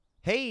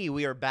Hey,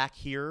 we are back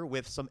here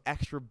with some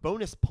extra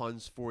bonus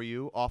puns for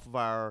you off of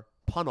our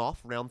pun off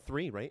round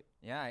 3, right?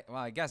 Yeah, well,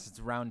 I guess it's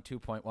round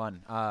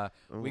 2.1.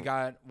 We Ooh.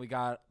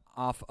 got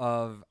off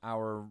of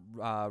our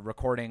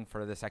recording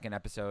for the second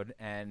episode,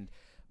 and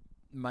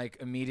Mike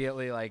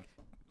immediately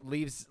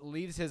leaves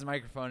his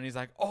microphone, and he's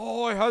like,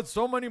 "Oh, I had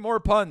so many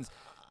more puns."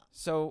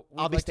 So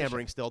I'll we'd be like to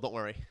stammering still, don't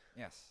worry.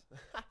 yes.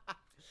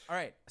 All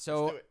right. Let's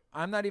So do it.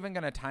 I'm not even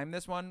gonna time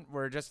this one.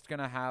 We're just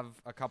gonna have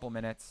a couple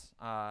minutes.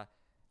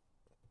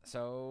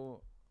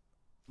 So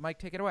Mike,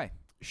 take it away.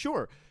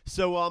 Sure.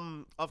 So,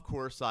 of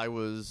course, I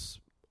was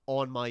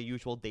on my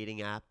usual dating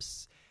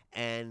apps,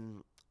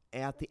 and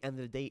at the end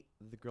of the date,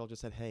 the girl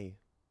just said, "Hey,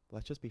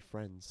 let's just be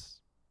friends."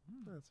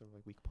 That's a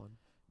like weak pun.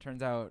 It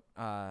turns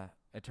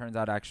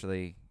out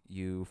actually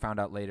you found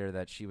out later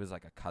that she was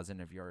like a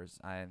cousin of yours.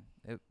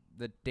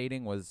 The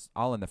dating was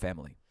all in the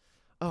family.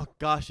 Oh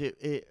gosh,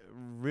 it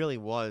really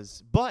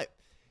was. But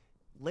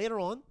later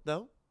on,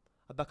 though,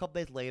 about a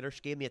couple days later,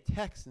 she gave me a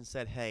text and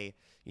said, "Hey,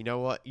 you know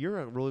what? You're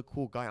a really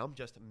cool guy. I'm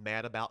just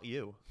mad about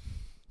you."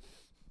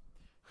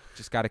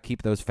 Just got to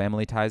keep those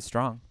family ties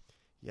strong.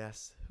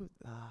 Yes.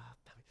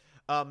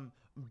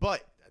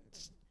 But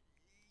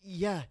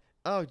yeah.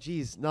 Oh,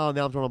 geez. No,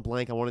 now I'm drawing a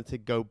blank. I wanted to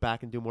go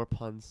back and do more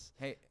puns.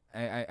 Hey,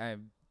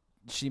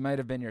 she might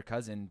have been your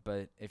cousin,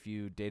 but if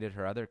you dated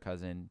your other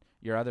cousin,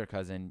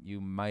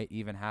 you might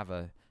even have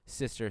a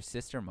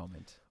sister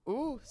moment.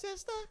 Ooh,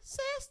 sister.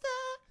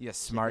 You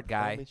smart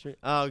guy.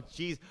 Oh,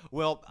 geez.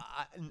 Well,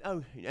 I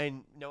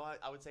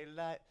would say to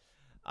that.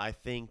 I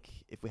think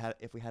if we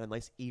had a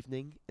nice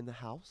evening in the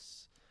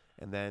house,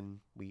 and then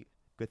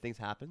good things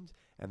happened,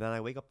 and then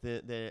I wake up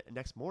the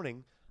next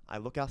morning, I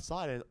look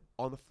outside, and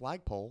on the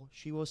flagpole,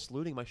 she was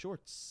saluting my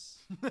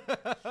shorts.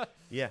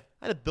 Yeah,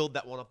 I had to build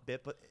that one up a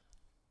bit, but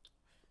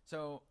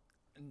So,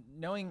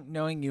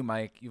 knowing you,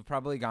 Mike, you've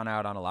probably gone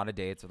out on a lot of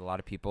dates with a lot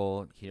of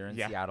people here in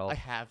yeah, Seattle. I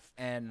have.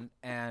 and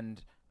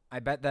I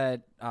bet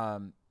that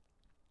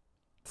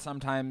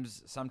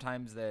sometimes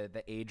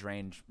the age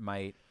range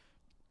might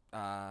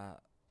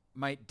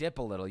dip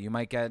a little. You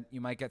might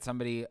get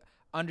somebody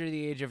under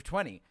the age of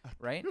 20,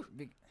 right?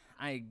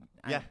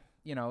 Yeah.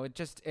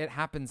 It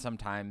happens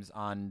sometimes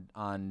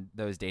on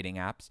those dating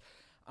apps.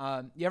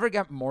 You ever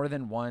get more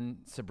than one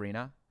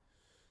Sabrina?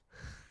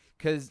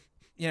 Because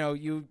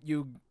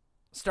you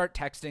start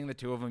texting the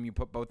two of them. You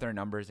put both their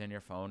numbers in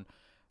your phone.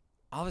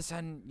 All of a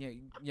sudden,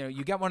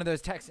 you get one of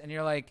those texts, and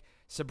you're like,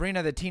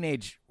 Sabrina the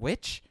teenage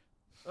witch.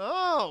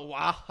 Oh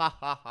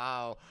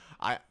wow!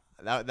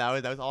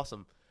 That was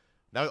awesome.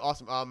 That was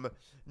awesome.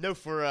 No,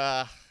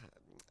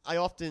 I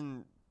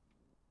often.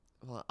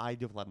 Well, I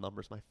do have a lot of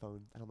numbers on my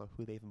phone. I don't know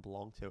who they even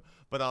belong to,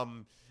 but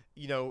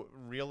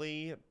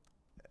really,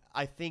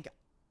 I think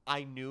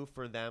I knew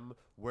for them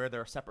where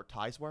their separate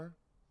ties were.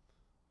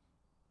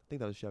 I think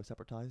that was a show,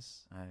 Separate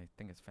Ties. I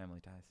think it's Family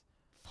Ties.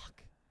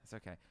 Fuck. It's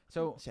okay.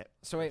 So Shit.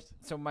 wait.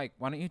 So Mike,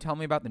 why don't you tell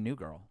me about the new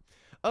girl?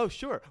 Oh,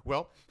 sure.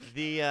 Well,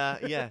 the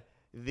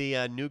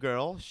the new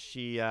girl.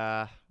 She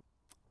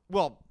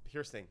well,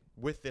 here's the thing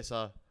with this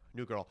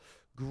new girl.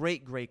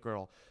 Great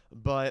girl,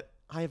 but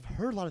I've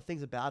heard a lot of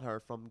things about her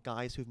from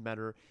guys who've met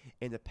her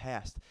in the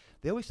past.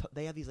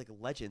 They have these like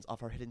legends of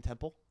her hidden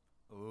temple.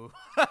 Ooh.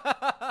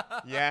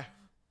 Yeah,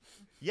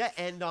 yeah,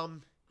 and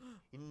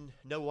you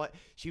know what?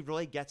 She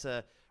really gets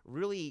a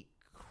really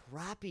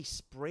crappy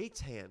spray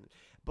tan.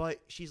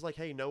 But she's like,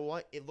 hey, you know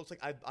what? It looks like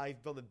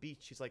I've been on the beach.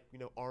 She's like,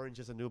 orange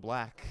is a new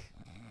black.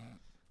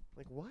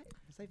 Like, what?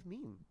 What does that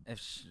mean? If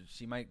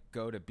she might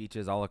go to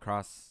beaches all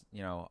across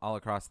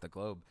the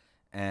globe,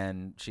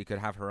 and she could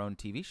have her own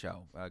TV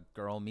show,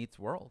 Girl Meets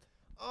World.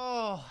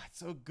 Oh, it's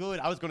so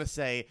good. I was going to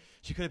say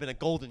she could have been a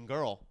golden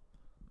girl.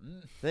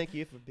 Thank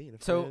you for being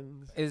a So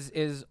friend.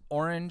 is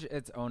orange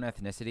its own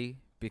ethnicity?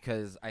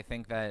 Because I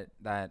think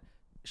that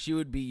she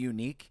would be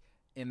unique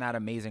in that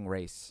amazing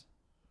race.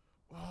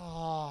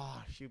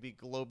 Oh, she'd be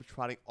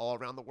globetrotting all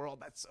around the world.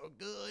 That's so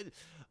good.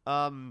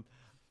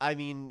 I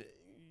mean,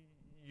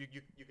 you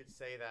could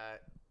say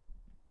that.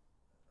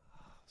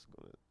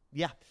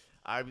 Yeah,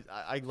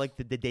 I like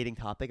the dating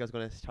topic. I was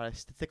going to try to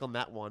stick on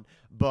that one,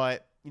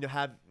 but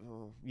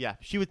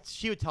she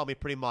would tell me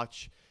pretty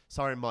much,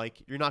 sorry,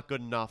 Mike, you're not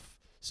good enough.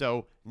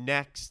 So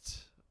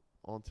next,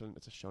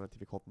 it's a show on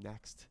TV called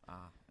Next.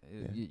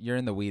 Yeah. You're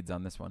in the weeds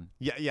on this one.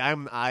 Yeah,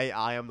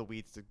 I am the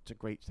weeds. It's a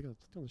great. Stick on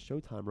the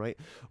Showtime, right?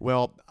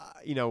 Well,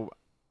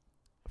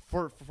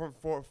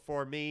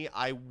 for me,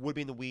 I would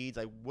be in the weeds.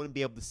 I wouldn't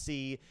be able to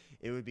see.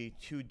 It would be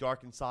too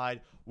dark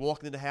inside.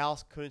 Walking in the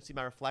house, couldn't see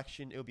my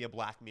reflection. It would be a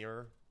black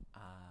mirror.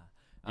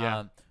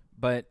 Yeah.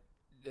 But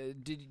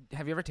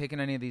have you ever taken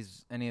any of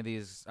these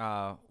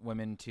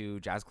women to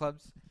jazz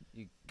clubs?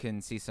 You can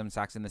see some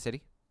Sax in the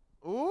City.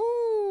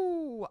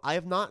 Ooh, I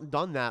have not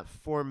done that.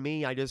 For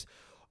me, I just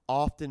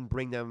often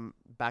bring them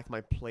back to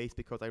my place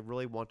because I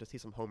really want to see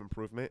some Home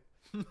Improvement.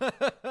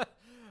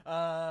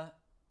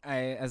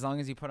 As long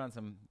as you put on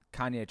some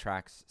Kanye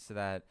tracks so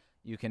that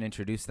you can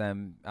introduce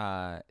them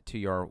to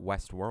your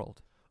West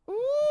world.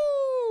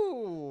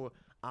 Ooh,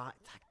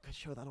 it's a good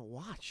show that I don't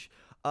watch.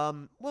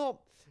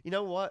 Well, you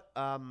know what?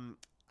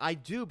 I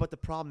do, but the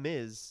problem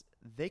is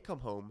they come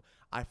home.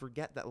 I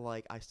forget that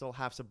like I still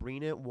have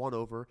Sabrina 1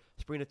 over,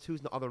 Sabrina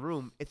 2's in the other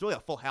room. It's really a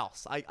full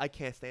house. I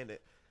can't stand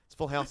it. It's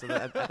full house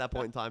at that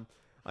point in time.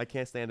 I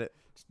can't stand it.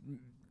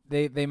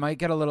 They might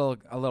get a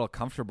little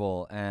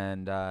comfortable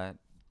and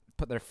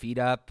put their feet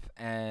up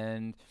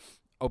and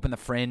open the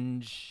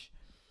fridge,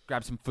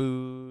 grab some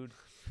food.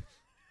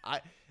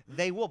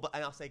 They will, but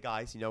and I'll say,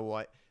 guys, you know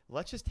what?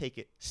 Let's just take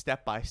it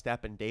step by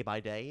step and day by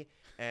day,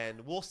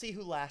 and we'll see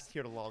who lasts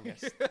here the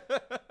longest.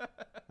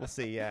 We'll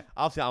see. Yeah,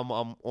 obviously, I'm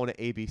on an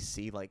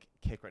ABC like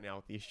kick right now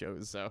with these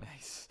shows. So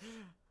Nice.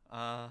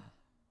 Oh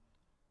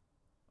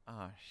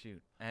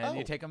shoot! And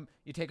you take them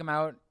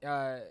out.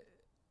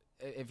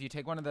 If you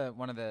take one of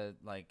the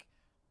like,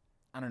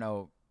 I don't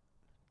know,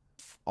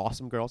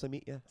 awesome girls I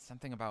meet. Yeah.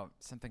 something about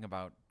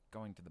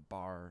going to the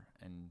bar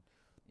and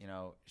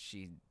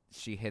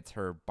she hits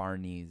her bar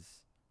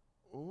knees.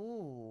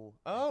 Ooh.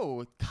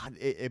 Oh God!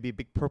 It'd be a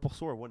big purple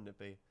sore, wouldn't it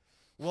be?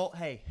 Well,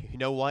 hey, you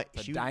know what?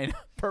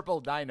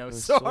 Purple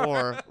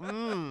dinosaur.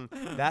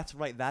 That's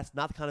right. That's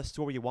not the kind of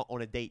story you want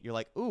on a date. You're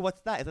like, ooh, what's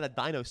that? Is that a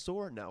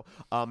dinosaur? No.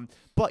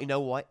 But you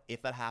know what?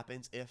 If that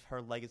happens, if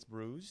her leg is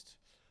bruised,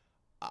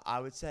 I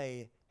would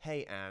say,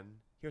 hey, Anne,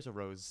 here's a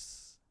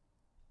rose.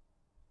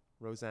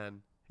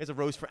 Roseanne. Here's a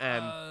rose for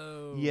Anne.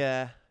 Oh.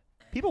 Yeah.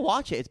 People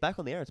watch it. It's back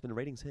on the air. It's been a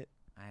ratings hit.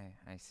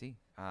 I see.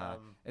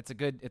 It's a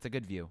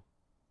good view.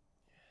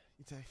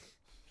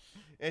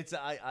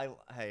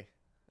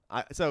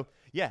 So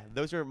yeah,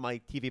 those are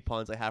my TV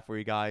puns I have for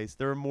you guys.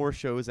 There are more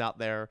shows out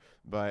there,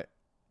 but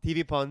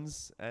TV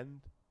puns,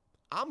 and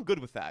I'm good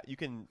with that. You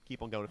can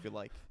keep on going if you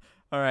like.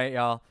 All right,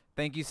 y'all.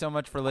 Thank you so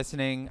much for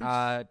listening.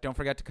 Don't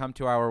forget to come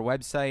to our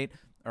website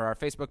or our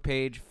Facebook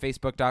page,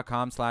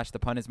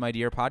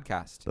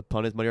 facebook.com/thepunismydearpodcast. The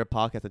Pun is My Dear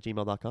Podcast at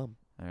gmail.com.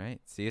 All right.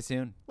 See you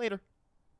soon. Later.